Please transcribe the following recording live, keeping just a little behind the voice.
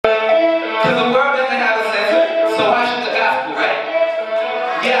Cause the world doesn't have a censor, so why should the gospel, right?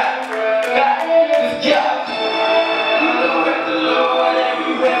 Yeah, just yeah. We gon' rep the Lord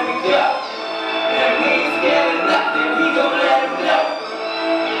everywhere we go. And we ain't scared of nothing, we gon' let him know.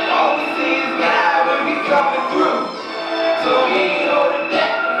 All we see is God when we coming through. So we ain't holding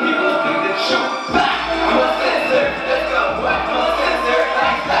back, we gon' speak the truth. I'm uncensored, let's go. I'm uncensored, I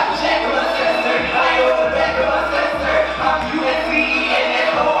ain't stop check. I'm uncensored, I ain't holding back. I'm uncensored, I'm UNCENSORED,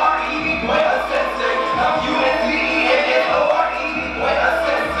 boy, uncensored. I'm UNCENSORED, boy,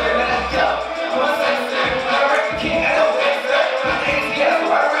 uncensored. Let's go. I'm uncensored, I rap the king, I know censor. My name's yeah, so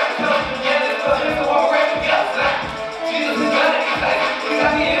I rap the coach. Yeah, let's go, let's go, I'm rapping outside. Jesus is gonna be like, he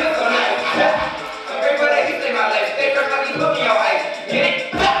got me in the sun. I'm grateful that he saved my life. Stay first like he put me on ice. Get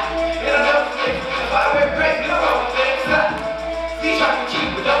it? And I know if I wear grace, no wrong with it. See, try to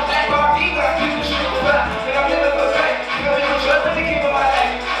keep it. Don't back RD when I keep the truth. And I'm living for Christ. You know, I'm trusting the king of my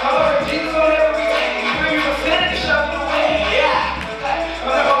life. I'm over Jesus on every day. You bring your sin to show me the way. Yeah.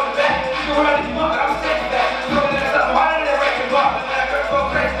 I'm not holding back. You run this month, I'm stepping back. Something that's something harder than wrecking bar. But when I first go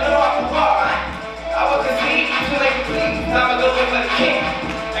Christ, I'm off the bar. I will concede. Too late to please. Now I'm gonna go for the king.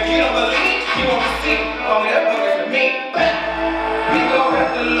 If you don't believe, you won't receive. Only that book is for me. We gon'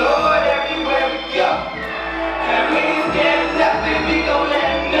 rep the Lord everywhere we go. And we ain't scared of nothing, we gon' let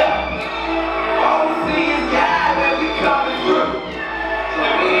him know. All we see is God when we coming through. So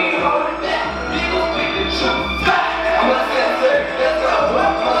we ain't holding back, we gon' speak the truth. I'm uncensored, let's go.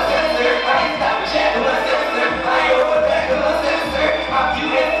 I'm uncensored, I ain't stopping chat. I'm uncensored, I ain't holding back. I'm uncensored, I'm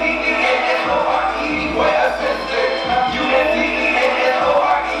UNCENSORED, boy, uncensored. I'm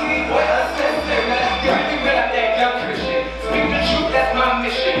UNCENSORED, boy, uncensored. Let's go. You been out there, young Christian. Speak the truth, that's my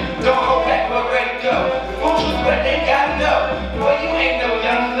mission. Don't hold back, we're ready to go. Full truth, but they gotta know. Boy, you ain't no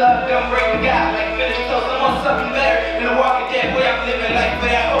young love, don't break the God. Like finish toast, I want something better than a walking dead. Boy, I'm living life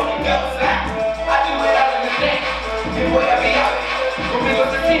without Holy Ghost. I do it out of mistake. And boy, I be out. When we was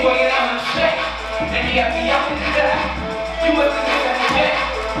 15, boy, and I'm ashamed. And he got me out to die. You must have been that again.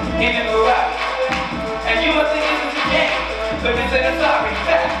 In the garage. And you must think this is a game. But this ain't a sorry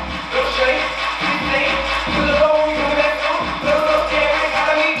fact. Don't shame, please name. To the road, we come back home. No, no, scary.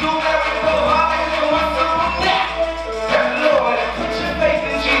 How do we do that? We go hard like it's going through now. Rep the Lord and put your faith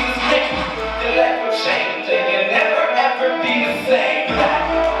in Jesus' name. Your life will change and you'll never ever be the same.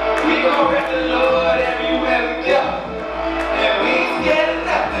 We gon' rep the Lord everywhere we go. And we ain't scared of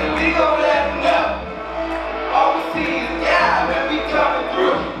nothing, we gon' let him know. All we see is God when we coming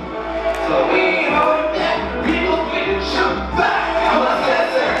through. So we ain't holding back, we gon' speak the truth. I'm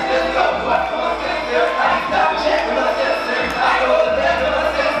uncensored, let's go. I'm uncensored, I ain't stopping chat. I'm uncensored, I ain't holding back. I'm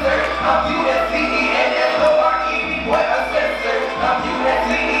uncensored, I'm UNCENSORED, boy, uncensored. I'm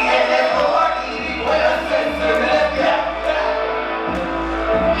UNCENSORED, boy, uncensored. Let's go.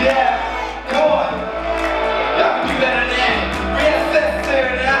 Yeah.